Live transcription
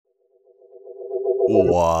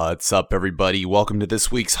What's up, everybody? Welcome to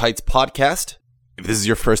this week's Heights podcast. If this is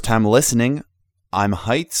your first time listening, I'm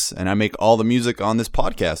Heights, and I make all the music on this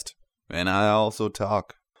podcast. And I also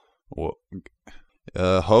talk.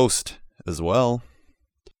 Host as well.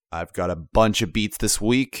 I've got a bunch of beats this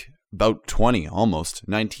week, about 20, almost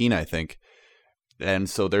 19, I think. And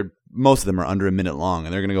so most of them are under a minute long,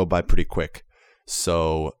 and they're going to go by pretty quick.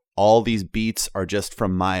 So all these beats are just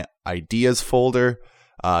from my ideas folder.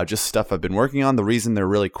 Just stuff I've been working on. The reason they're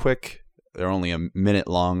really quick, they're only a minute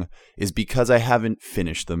long, is because I haven't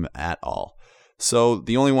finished them at all. So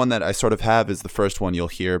the only one that I sort of have is the first one you'll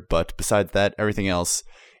hear, but besides that, everything else,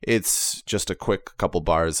 it's just a quick couple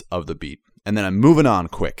bars of the beat. And then I'm moving on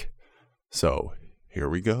quick. So here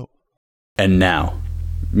we go. And now,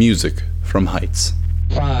 music from Heights.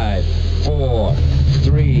 5, 4,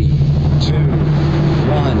 3, 2,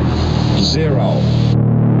 1, 0.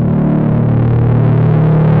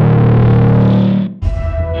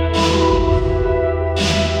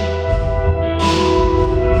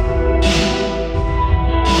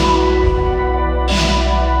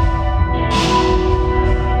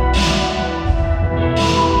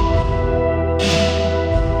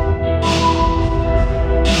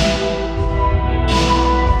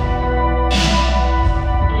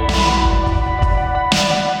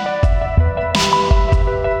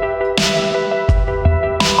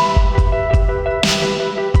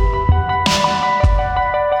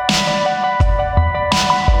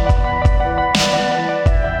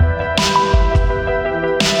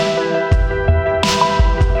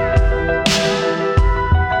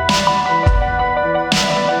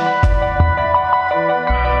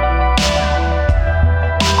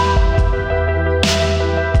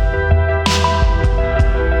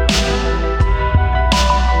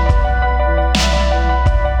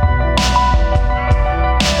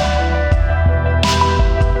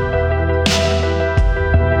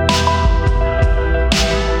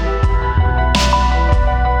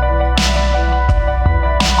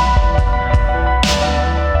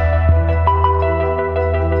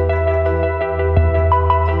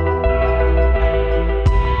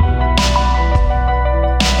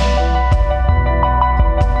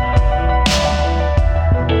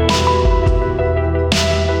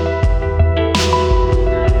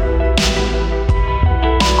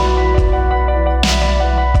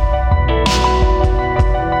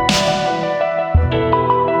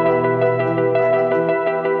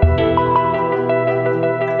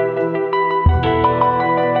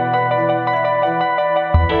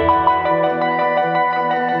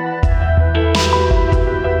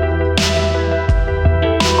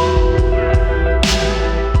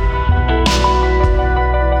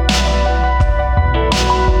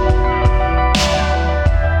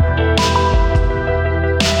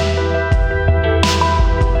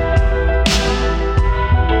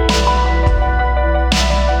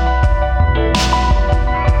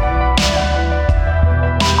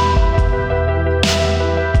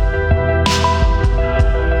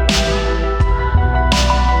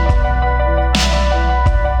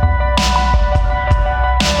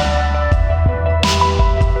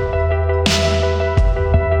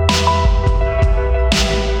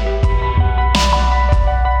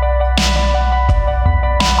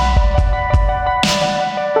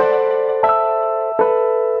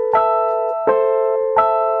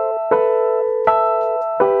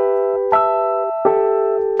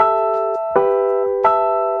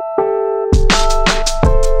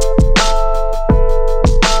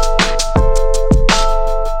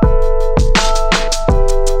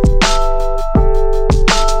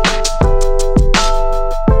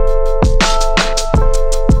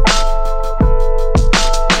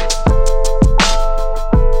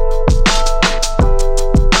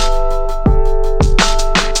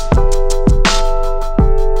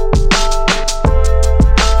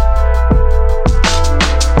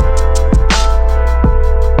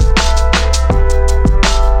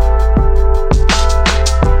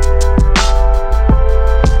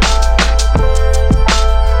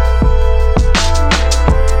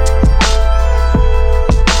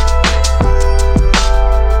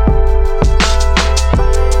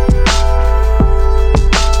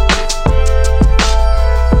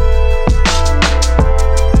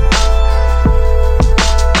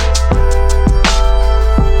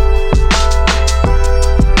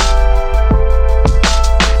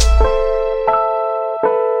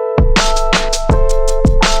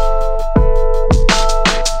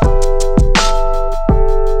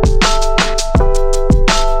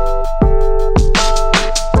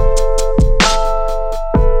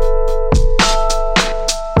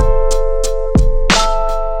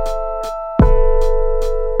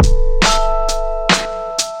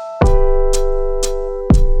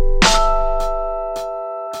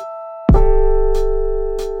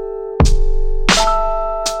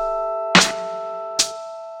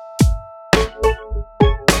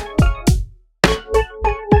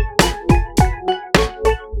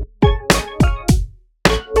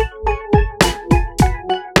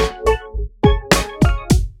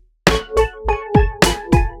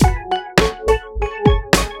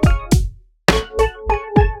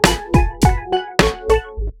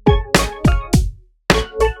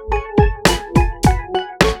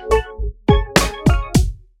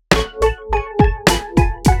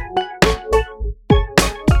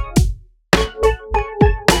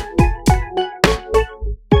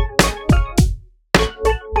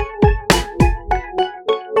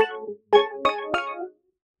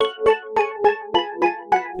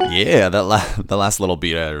 Yeah, the last little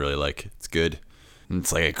beat I really like. It's good.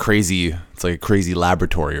 It's like a crazy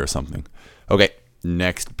laboratory or something. Okay,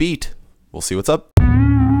 next beat. We'll see what's up.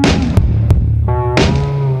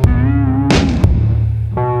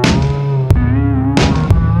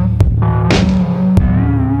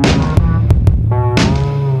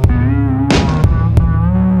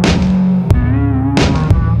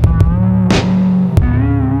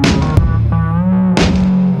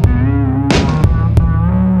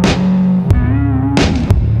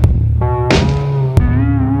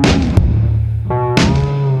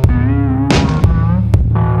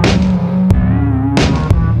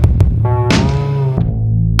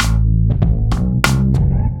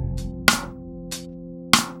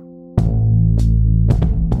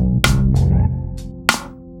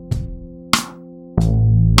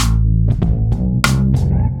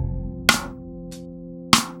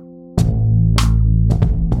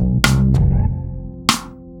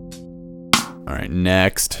 All right,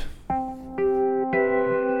 next.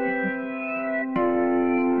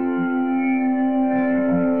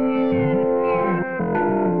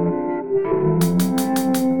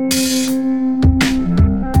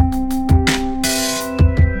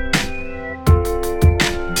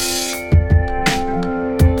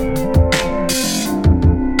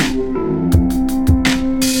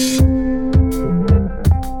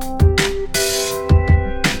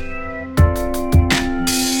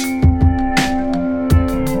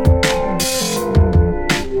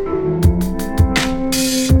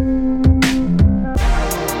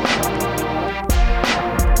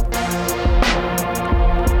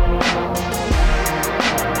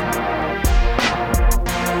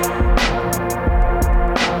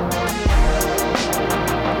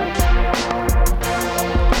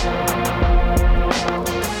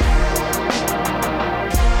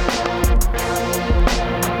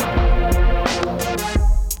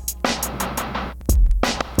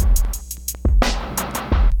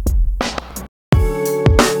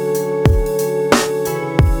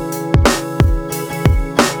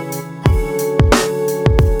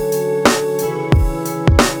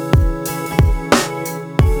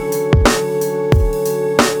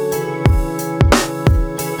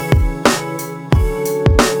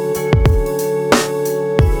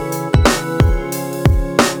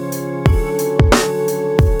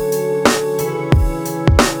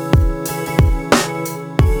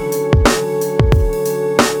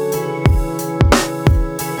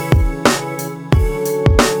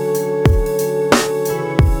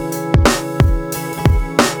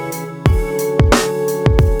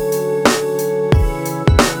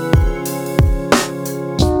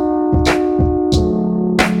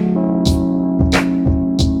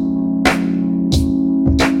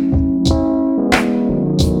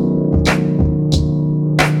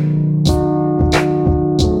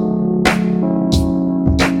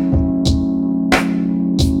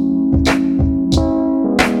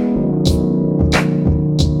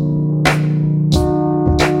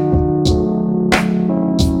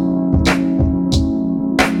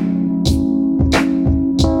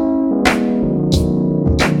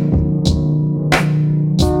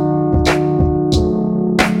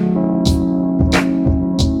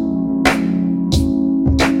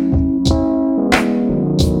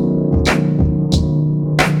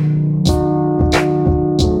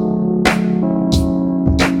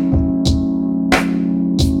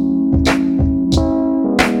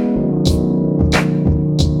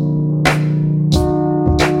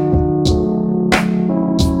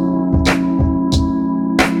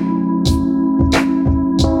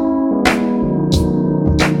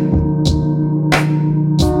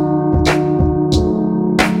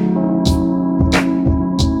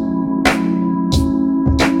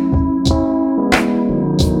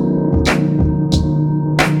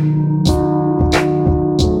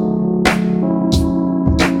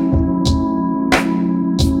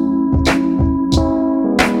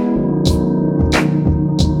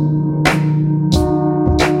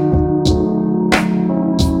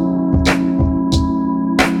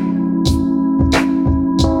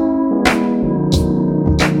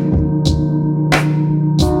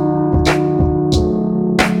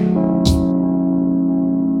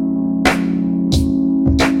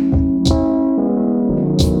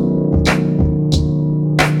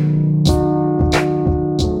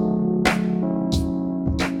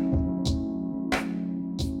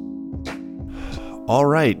 All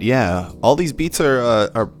right, yeah. All these beats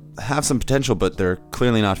are have some potential, but they're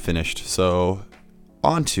clearly not finished. So,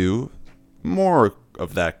 on to more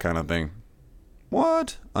of that kind of thing.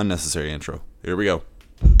 What? Unnecessary intro. Here we go.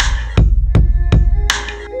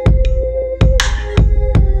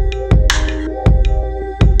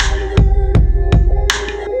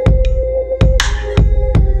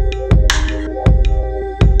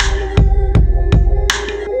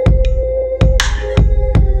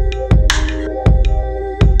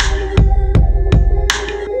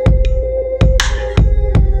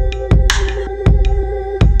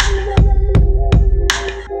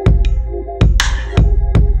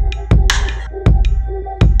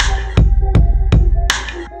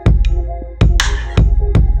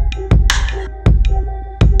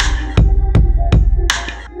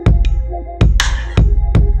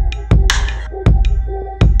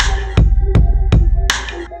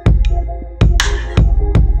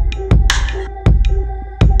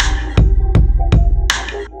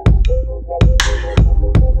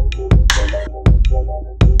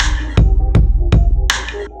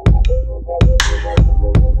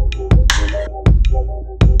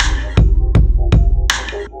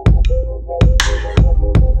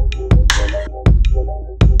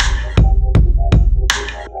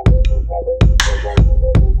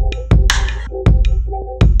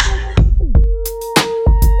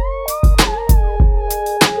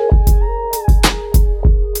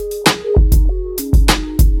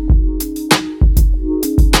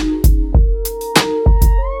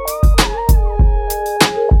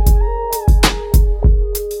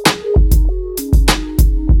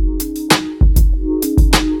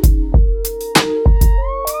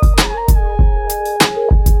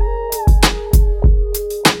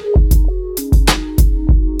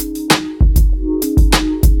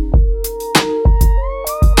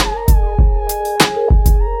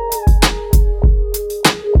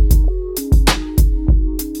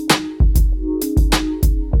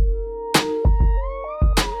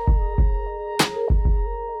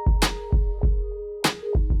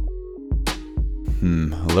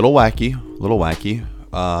 A little wacky,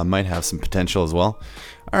 might have some potential as well.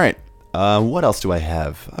 All right, what else do I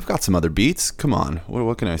have? I've got some other beats. Come on,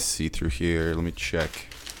 what can I see through here? Let me check.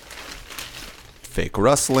 Fake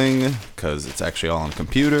rustling, because it's actually all on the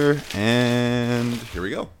computer, and here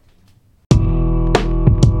we go.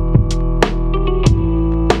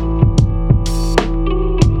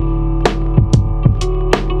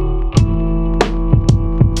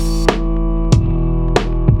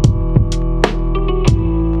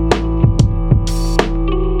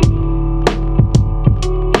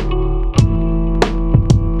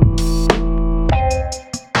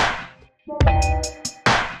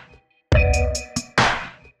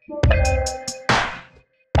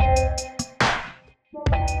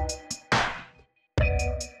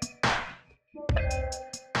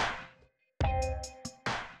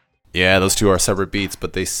 Yeah, those two are separate beats,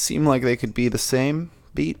 but they seem like they could be the same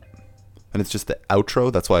beat. And it's just the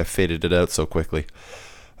outro. That's why I faded it out so quickly.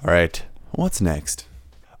 All right, what's next?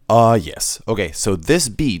 Yes. Okay, so this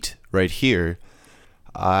beat right here,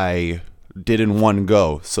 I did in one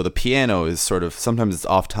go. So the piano is sort of, sometimes it's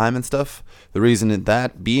off time and stuff. The reason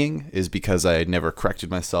that being is because I had never corrected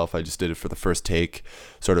myself. I just did it for the first take,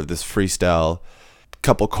 sort of this freestyle,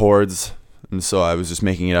 couple chords. And so I was just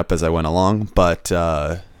making it up as I went along. But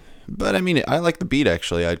I mean, I like the beat,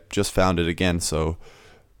 actually. I just found it again, so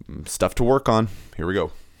stuff to work on. Here we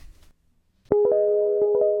go.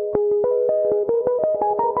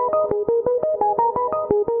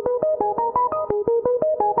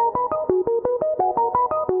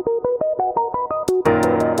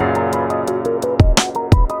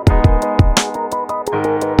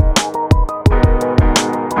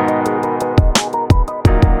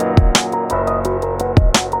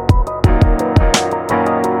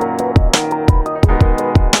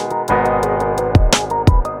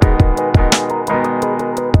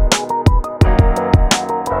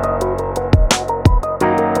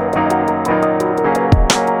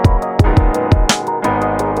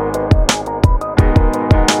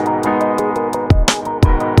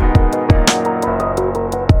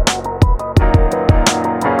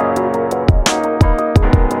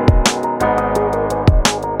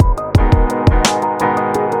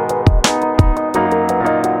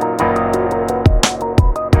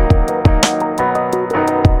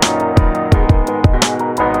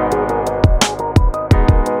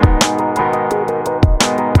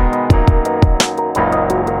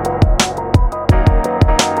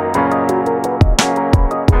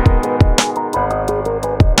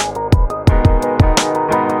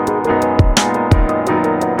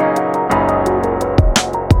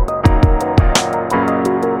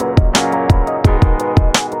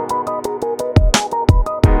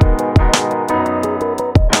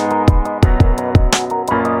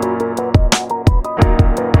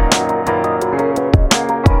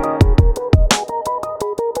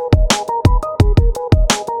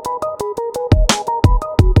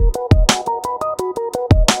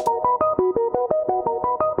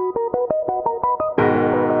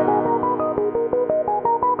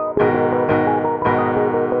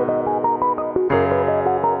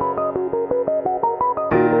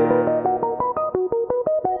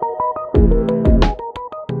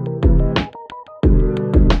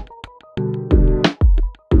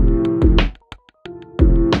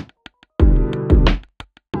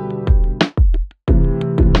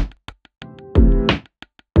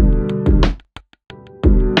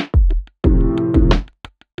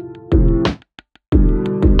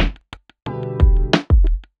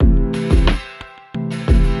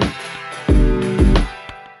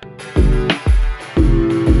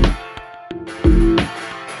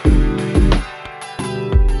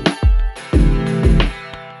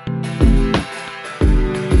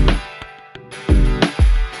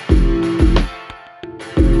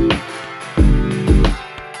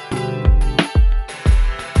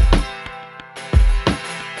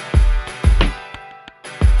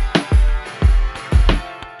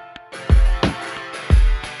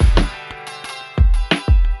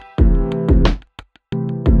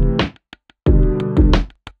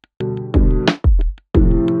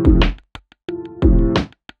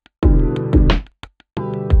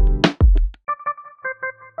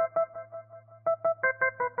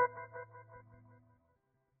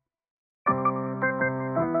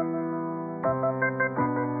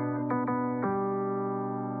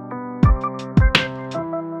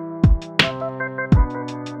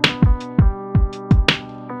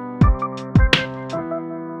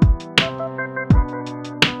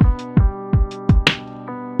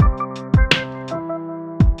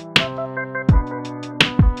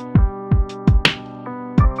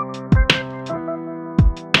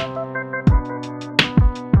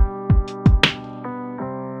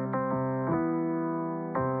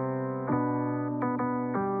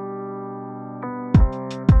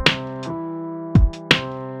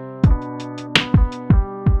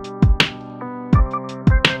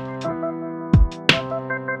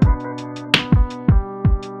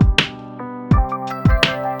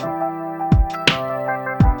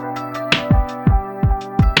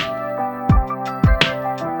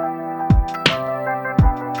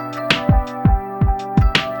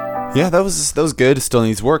 Yeah, that was good. It still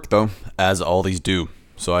needs work though, as all these do.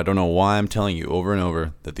 So I don't know why I'm telling you over and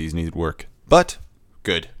over that these need work. But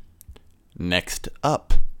good. Next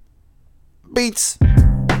up, beats.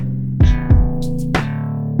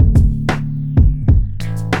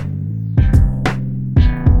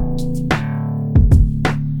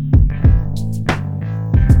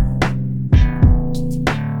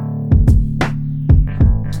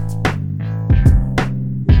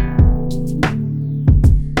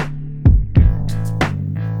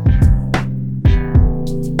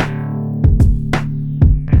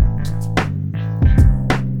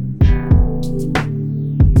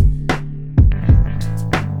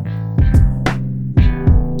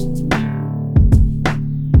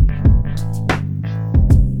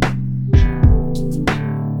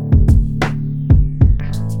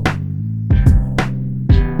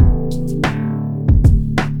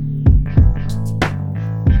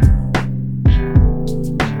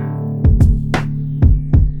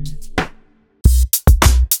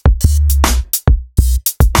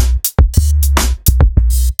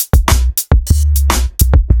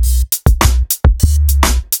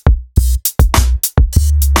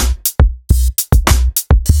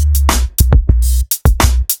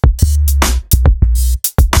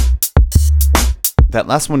 That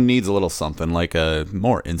last one needs a little something, like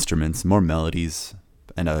more instruments, more melodies,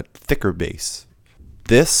 and a thicker bass.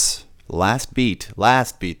 This last beat,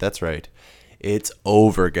 that's right. It's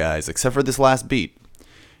over, guys, except for this last beat.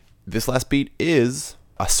 This last beat is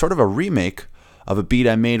a sort of a remake of a beat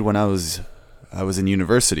I made when I was in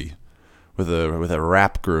university with a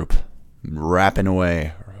rap group, rapping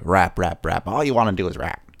away, rap. All you want to do is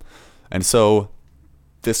rap. And so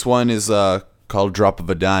this one is called Drop of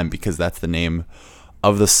a Dime because that's the name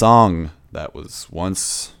of the song that was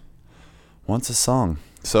once a song.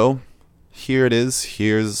 So here it is.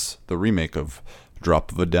 Here's the remake of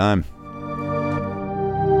Drop of a Dime.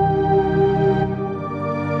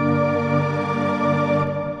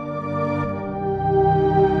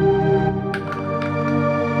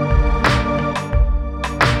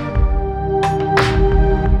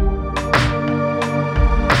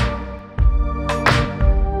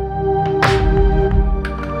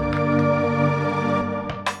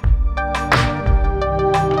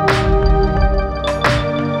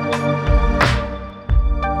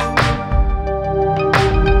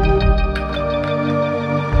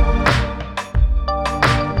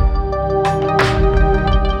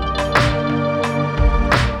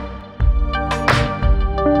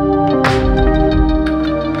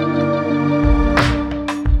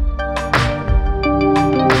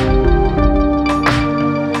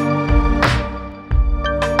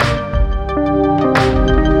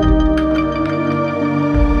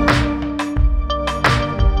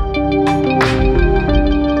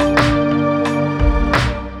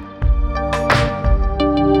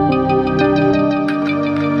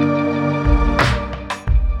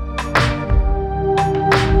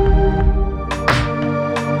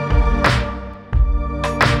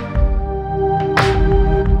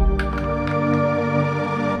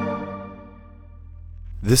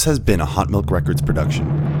 This has been a Hot Milk Records production.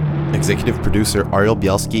 Executive producer Ariel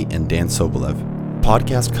Bielski and Dan Sobolev.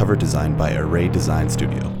 Podcast cover design by Array Design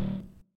Studio.